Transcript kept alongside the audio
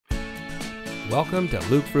Welcome to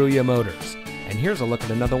Luke Fruia Motors, and here's a look at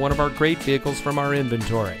another one of our great vehicles from our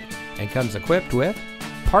inventory, and comes equipped with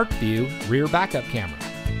Park View rear backup camera,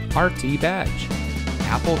 RT badge,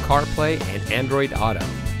 Apple CarPlay and Android Auto,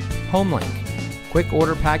 HomeLink, Quick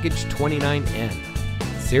Order Package 29N,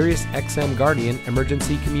 Sirius XM Guardian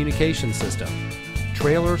Emergency Communication System,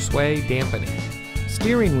 Trailer Sway Dampening,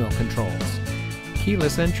 Steering Wheel Controls,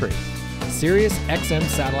 Keyless Entry, Sirius XM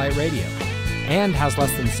Satellite Radio, and has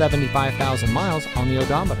less than 75,000 miles on the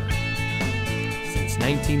odometer. Since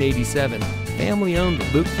 1987,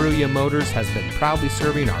 family-owned Luke Fruia Motors has been proudly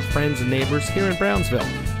serving our friends and neighbors here in Brownsville.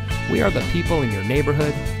 We are the people in your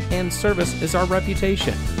neighborhood, and service is our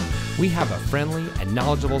reputation. We have a friendly and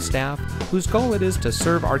knowledgeable staff whose goal it is to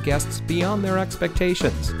serve our guests beyond their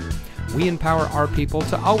expectations. We empower our people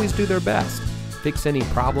to always do their best, fix any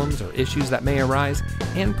problems or issues that may arise,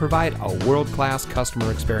 and provide a world-class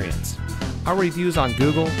customer experience. Our reviews on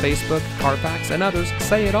Google, Facebook, Carfax, and others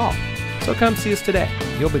say it all. So come see us today.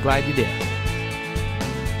 You'll be glad you did.